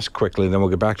have to ask quickly, then we'll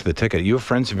get back to the ticket. You have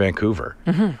friends in Vancouver.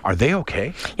 Mm-hmm. Are they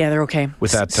okay? Yeah, they're okay.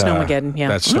 With that Snowmageddon,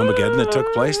 that Snowmageddon that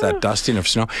took place, that dusting of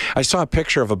snow. I saw a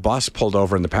picture of a bus pulled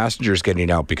over and the passengers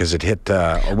getting out because it hit,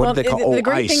 what did they call it? The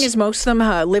great ice. thing is most of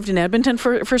them lived in Edmonton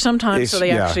for some time, so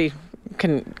they actually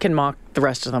can mock the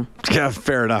rest of them. Yeah,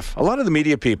 fair enough. A lot of the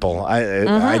media people,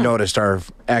 I noticed, are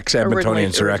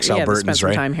ex-Edmontonians or ex-Albertans,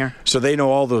 right? Time here. So they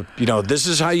know all the, this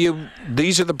is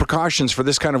these are the precautions for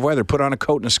this kind of weather. Put on a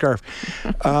coat and a scarf.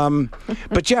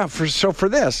 But yeah, for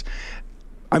this,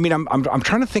 I mean, I'm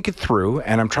trying to think it through,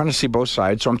 and I'm trying to see both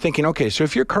sides. So I'm thinking, okay, so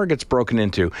if your car gets broken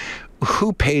into,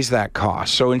 who pays that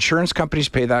cost? So insurance companies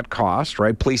pay that cost,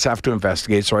 right? Police have to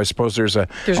investigate. So I suppose there's a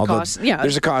cost. Yeah,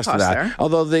 there's a cost to that. There.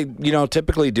 Although they,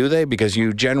 typically do they? Because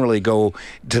you generally go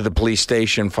to the police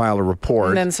station, file a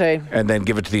report, and then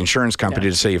give it to the insurance company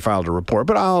to say you filed a report.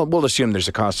 But we'll assume there's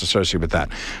a cost associated with that.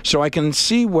 So I can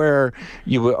see where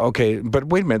but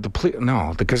wait a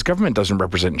minute, because government doesn't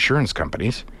represent insurance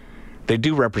companies. They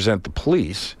do represent the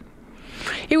police.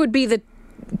 It would be the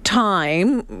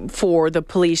time for the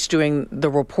police doing the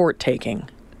report taking.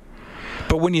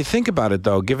 But when you think about it,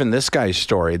 though, given this guy's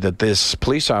story, that this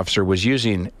police officer was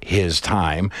using his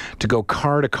time to go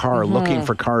car to car looking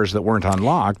for cars that weren't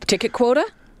unlocked. Ticket quota?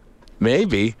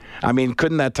 Maybe. I mean,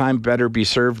 couldn't that time better be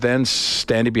served then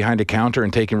standing behind a counter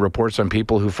and taking reports on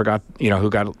people who forgot, who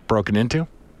got broken into?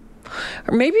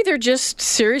 Or maybe they're just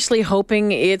seriously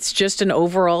hoping it's just an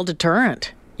overall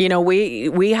deterrent.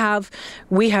 We have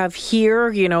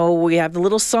here, we have the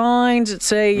little signs that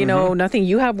say, nothing.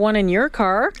 You have one in your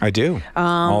car. I do.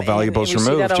 All valuables and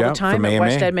removed. We see that all the time from at AMA.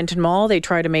 West Edmonton Mall. They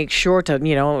try to make sure to,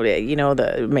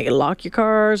 lock your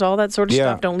cars, all that sort of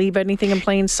stuff. Don't leave anything in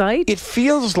plain sight. It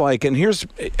feels like, and here's,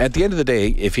 at the end of the day,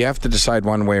 if you have to decide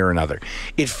one way or another,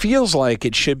 it feels like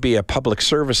it should be a public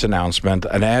service announcement,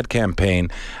 an ad campaign,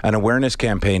 an awareness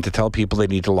campaign to tell people they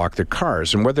need to lock their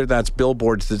cars. And whether that's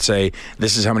billboards that say,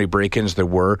 this is how many break-ins there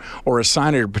were, or a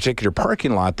sign at a particular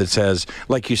parking lot that says,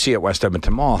 like you see at West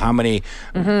Edmonton Mall, how many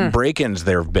break-ins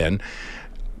there have been.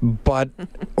 But,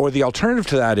 or the alternative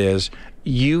to that is,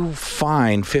 you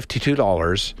fine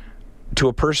 $52 to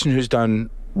a person who's done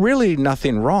really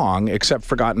nothing wrong except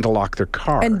forgotten to lock their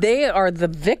car. And they are the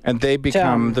victim. And they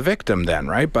become the victim then,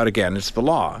 right? But again, it's the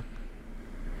law.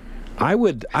 I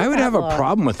would have a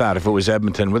problem with that if it was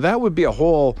Edmonton. Well, that would be a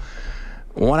whole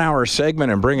 1 hour segment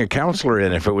and bring a counselor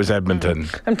in if it was Edmonton.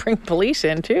 And bring police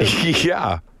in too.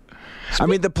 Yeah. I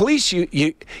mean, the police,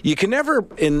 you can never,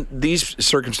 in these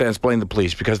circumstances, blame the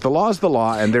police because the law is the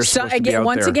law and they're supposed to be out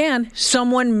once there. again,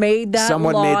 someone made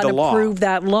law and approved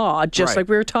that law, just like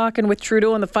we were talking with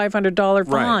Trudeau and the $500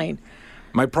 fine.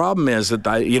 My problem is that,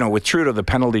 with Trudeau, the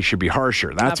penalty should be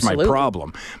harsher. That's Absolutely. my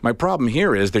problem. My problem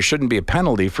here is there shouldn't be a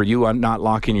penalty for you on not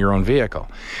locking your own vehicle.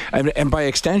 And by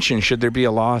extension, should there be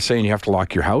a law saying you have to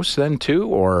lock your house then too?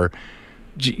 Or,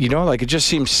 it just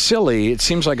seems silly. It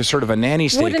seems like a sort of a nanny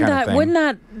state kind of thing. Wouldn't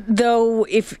that, though,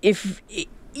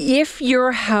 if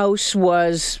your house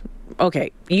was,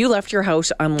 okay, you left your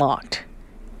house unlocked,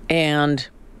 and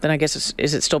then I guess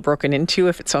is it still broken into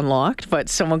if it's unlocked? But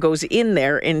someone goes in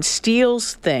there and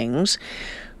steals things.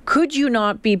 Could you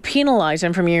not be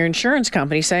penalizing from your insurance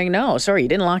company saying, no, sorry, you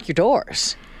didn't lock your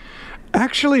doors?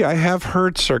 Actually, I have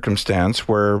heard circumstance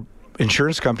where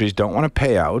insurance companies don't want to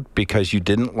pay out because you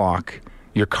didn't lock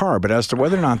your car. But as to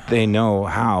whether or not they know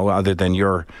how, other than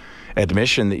your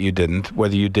admission that you didn't,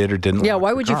 whether you did or didn't. Yeah,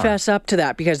 why would you fess up to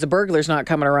that? Because the burglar's not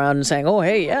coming around and saying, oh,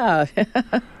 hey, yeah.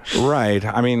 Right.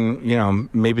 I mean,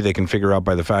 maybe they can figure out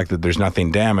by the fact that there's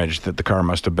nothing damaged that the car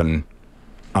must have been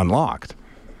unlocked.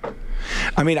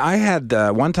 I mean, I had,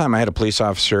 one time I had a police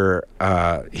officer,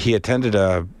 he attended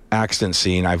a accident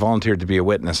scene. I volunteered to be a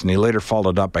witness, and he later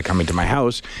followed up by coming to my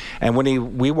house. And when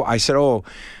I said,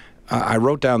 I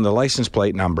wrote down the license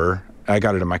plate number. I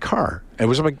got it in my car. It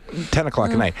was like 10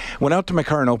 o'clock at night. Went out to my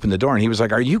car and opened the door, and he was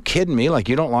like, are you kidding me? Like,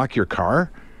 you don't lock your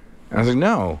car? And I was like,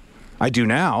 no, I do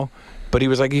now. But he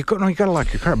was like, you got to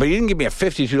lock your car. But he didn't give me a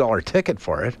 $52 ticket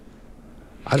for it.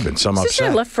 I'd have been so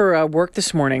upset. I left for work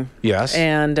this morning. Yes.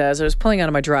 And as I was pulling out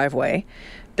of my driveway,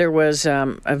 there was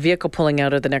a vehicle pulling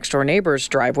out of the next door neighbor's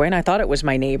driveway, and I thought it was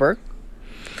my neighbor.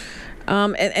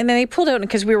 And then they pulled out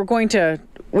because we were going to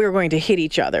hit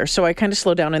each other. So I kind of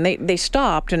slowed down, and they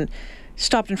stopped in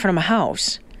front of my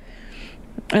house.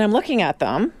 And I'm looking at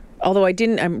them, although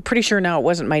I'm pretty sure now it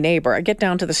wasn't my neighbor. I get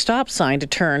down to the stop sign to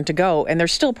turn to go, and they're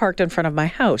still parked in front of my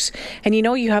house. And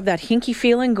you have that hinky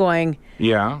feeling going,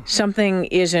 yeah, something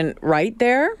isn't right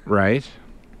there. Right.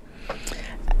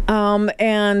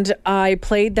 And I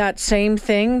played that same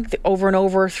thing over and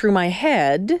over through my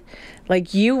head,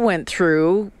 like you went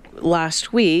through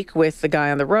last week with the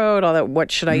guy on the road, all that.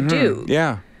 What should I do?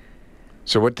 Yeah.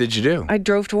 So what did you do? I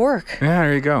drove to work. Yeah,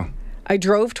 there you go. I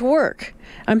drove to work.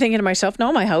 I'm thinking to myself,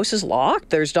 no, my house is locked.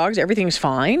 There's dogs. Everything's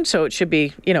fine. So it should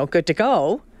be, good to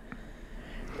go.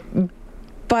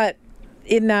 But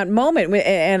in that moment,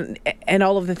 and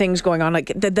all of the things going on,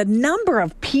 like the number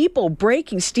of people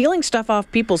stealing stuff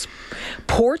off people's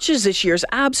porches this year is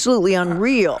absolutely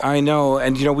unreal. I know.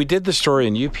 And, we did the story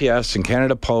in UPS and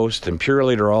Canada Post and Pure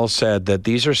Leader all said that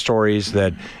these are stories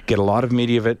that get a lot of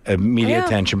media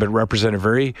attention, but represent a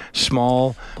very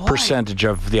small percentage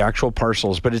of the actual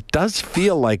parcels. But it does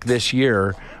feel like this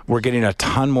year we're getting a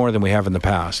ton more than we have in the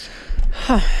past.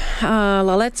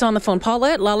 Laulette's on the phone.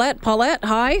 Paulette,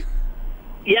 hi.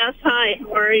 Yes, hi.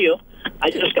 How are you?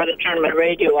 I just got to turn my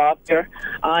radio off here.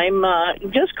 I'm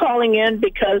just calling in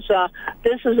because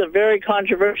this is a very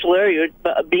controversial area,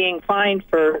 being fined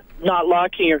for not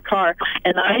locking your car.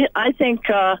 And I think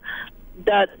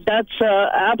that's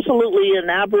absolutely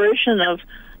an aberration of,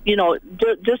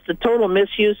 just the total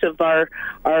misuse of our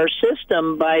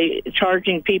system by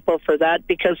charging people for that.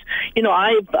 Because,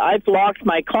 I've locked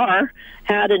my car,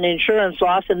 had an insurance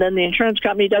loss, and then the insurance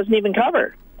company doesn't even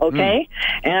cover. Okay,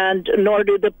 and nor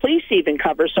do the police even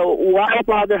cover. So why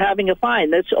bother having a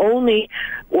fine?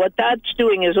 What that's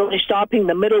doing is only stopping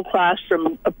the middle class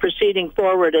from proceeding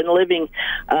forward and living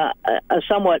a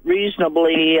somewhat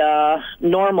reasonably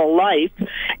normal life,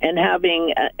 and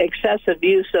having excessive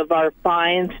use of our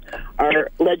fines,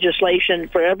 our legislation.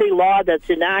 For every law that's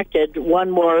enacted, one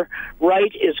more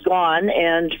right is gone,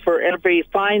 and for every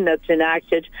fine that's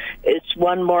enacted, it's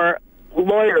one more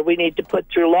lawyer we need to put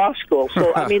through law school.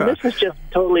 So, this is just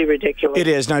totally ridiculous. It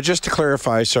is. Now, just to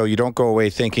clarify, so you don't go away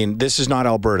thinking, this is not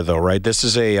Alberta, though, right? This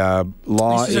is a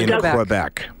law in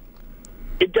Quebec.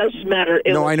 It doesn't matter.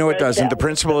 No, I know it doesn't. The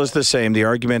principle is the same. The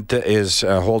argument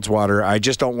holds water. I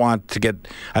just don't want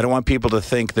people to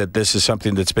think that this is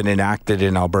something that's been enacted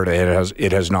in Alberta.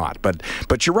 It has not.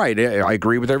 But you're right. I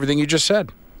agree with everything you just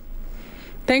said.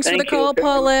 Thanks for the call,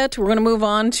 Paulette. We're going to move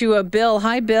on to Bill.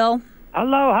 Hi, Bill.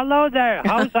 Hello there.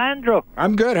 How's Andrew?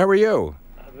 I'm good. How are you?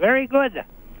 Very good.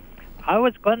 I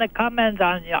was going to comment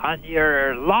on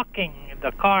your locking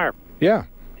the car. Yeah.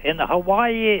 In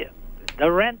Hawaii,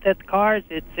 the rented cars,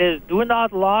 it says do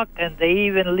not lock, and they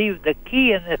even leave the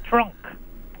key in the trunk.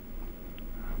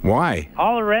 Why?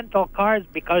 All rental cars,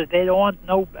 because they don't want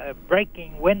no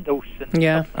breaking windows.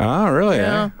 Yeah. Oh, really?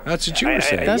 Yeah. That's what you were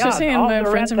saying. That's what I'm saying. My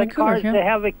friends in Vancouver. Cars, they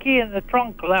have a key in the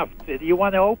trunk left. If you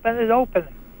want to open it, open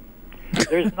it.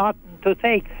 There's nothing to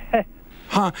take.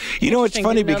 Huh. It's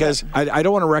funny because I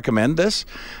don't want to recommend this,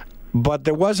 But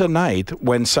there was a night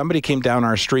when somebody came down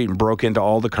our street and broke into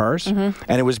all the cars. And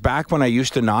it was back when I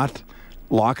used to not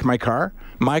lock my car.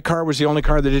 My car was the only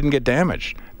car that didn't get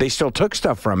damaged. They still took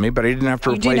stuff from me, but I didn't have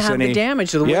to replace any. You didn't have the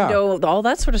damage to the window, all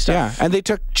that sort of stuff. Yeah, and they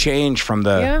took change from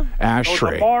the ashtray.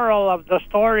 So the moral of the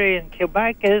story in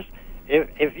Quebec is,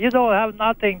 if you don't have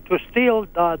nothing to steal,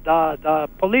 the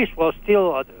police will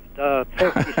steal the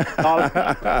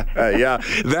 $50. Yeah,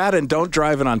 that and don't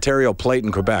drive an Ontario plate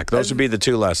in Quebec. Those would be the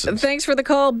two lessons. Thanks for the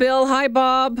call, Bill. Hi,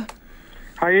 Bob.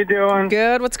 How you doing?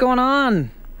 Good. What's going on?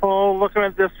 Oh, looking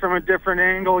at this from a different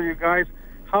angle, you guys.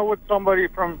 How would somebody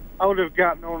from out of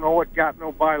Gatineau know what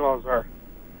Gatineau bylaws are?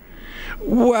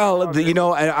 Well,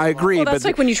 I agree, well, that's but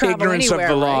like when you travel ignorance anywhere, of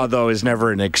the law, right? though, is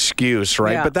never an excuse,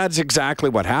 right? Yeah. But that's exactly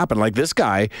what happened. Like this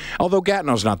guy, although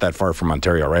Gatineau's not that far from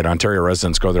Ontario, right? Ontario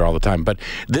residents go there all the time. But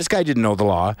this guy didn't know the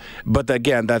law. But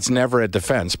again, that's never a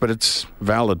defense. But it's a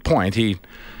valid point.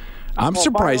 I'm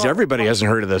surprised everybody hasn't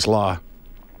heard of this law.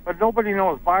 But nobody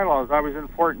knows bylaws. I was in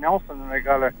Fort Nelson, and I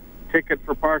got a ticket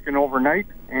for parking overnight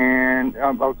and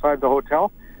outside the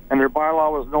hotel. And their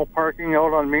bylaw was no parking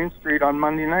out on Main Street on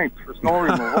Monday nights for snow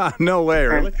removal. No way,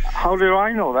 really? And how do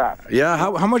I know that? Yeah,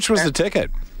 how much was the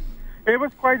ticket? It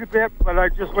was quite a bit, but I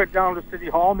just went down to City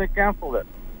Hall and they canceled it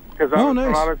because I was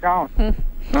from out of town.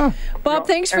 Bob,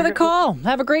 thanks for the call.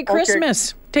 Have a great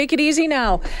Christmas. Take it easy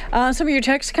now. Some of your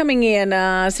texts coming in.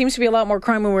 Seems to be a lot more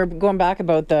crime when we're going back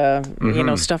about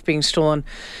the stuff being stolen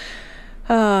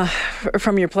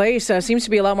from your place. Seems to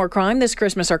be a lot more crime this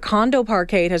Christmas. Our condo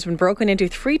parkade has been broken into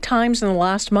 3 times in the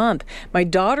last month. My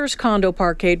daughter's condo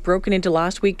parkade broken into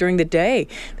last week during the day.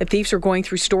 The thieves were going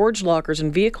through storage lockers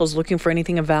and vehicles looking for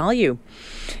anything of value.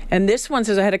 And this one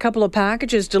says, I had a couple of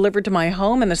packages delivered to my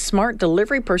home and the smart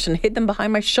delivery person hid them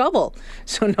behind my shovel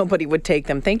so nobody would take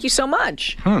them. Thank you so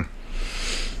much.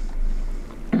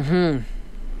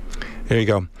 There you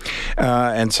go.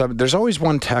 And so there's always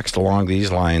one text along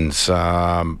these lines.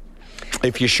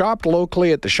 If you shopped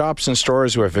locally at the shops and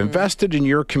stores who have invested in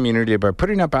your community by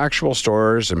putting up actual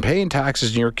stores and paying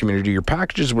taxes in your community, your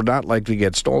packages would not likely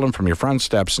get stolen from your front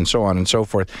steps and so on and so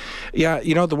forth. Yeah,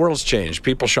 the world's changed.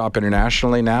 People shop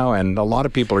internationally now, and a lot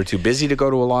of people are too busy to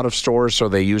go to a lot of stores, so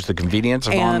they use the convenience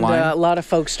of online. And a lot of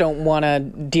folks don't want to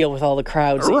deal with all the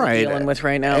crowds that you're dealing with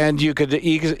right now. And you could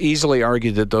easily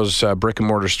argue that those brick and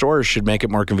mortar stores should make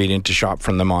it more convenient to shop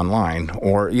from them online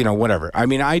or, whatever. I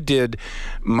mean, I did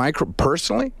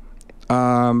personally,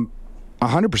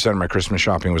 100% of my Christmas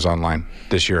shopping was online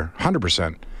this year.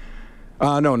 100%.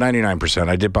 No, 99%.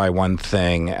 I did buy one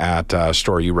thing at a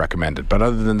store you recommended. But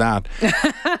other than that,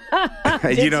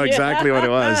 you know exactly what it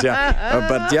was. Yeah.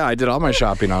 But yeah, I did all my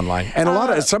shopping online.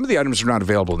 And some of the items are not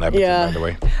available in Edmonton, by the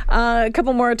way. A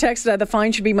couple more texts. The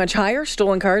fine should be much higher.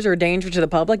 Stolen cars are a danger to the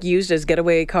public, used as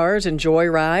getaway cars and joy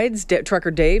rides. Trucker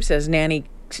Dave says nanny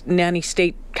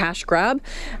state cash grab.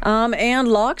 And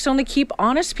locks only keep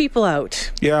honest people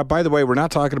out. Yeah, by the way, we're not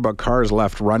talking about cars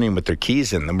left running with their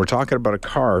keys in them. We're talking about a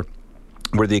car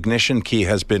where the ignition key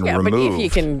has been removed.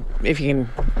 But if you can.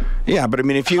 Yeah, but I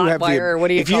mean, if you have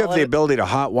the ability to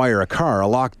hotwire a car, a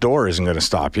locked door isn't going to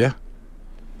stop you.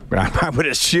 I would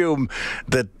assume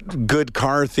that good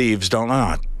car thieves don't.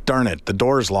 Oh, darn it, the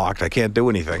door's locked. I can't do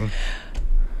anything.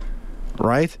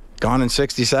 Right? Gone in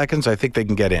 60 seconds. I think they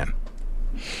can get in.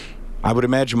 I would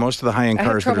imagine most of the high-end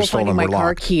cars that are stolen were locked. I had trouble finding my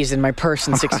car keys in my purse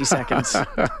in 60 seconds.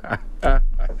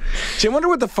 See, I wonder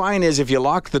what the fine is if you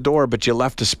locked the door, but you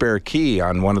left a spare key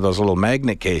on one of those little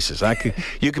magnet cases.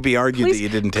 You could be argued that you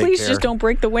didn't take care. Please just don't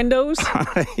break the windows.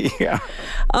 Yeah.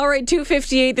 All right,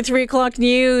 2:58, the 3 o'clock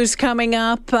news coming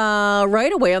up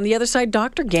right away. On the other side,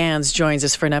 Dr. Gans joins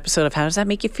us for an episode of How Does That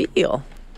Make You Feel?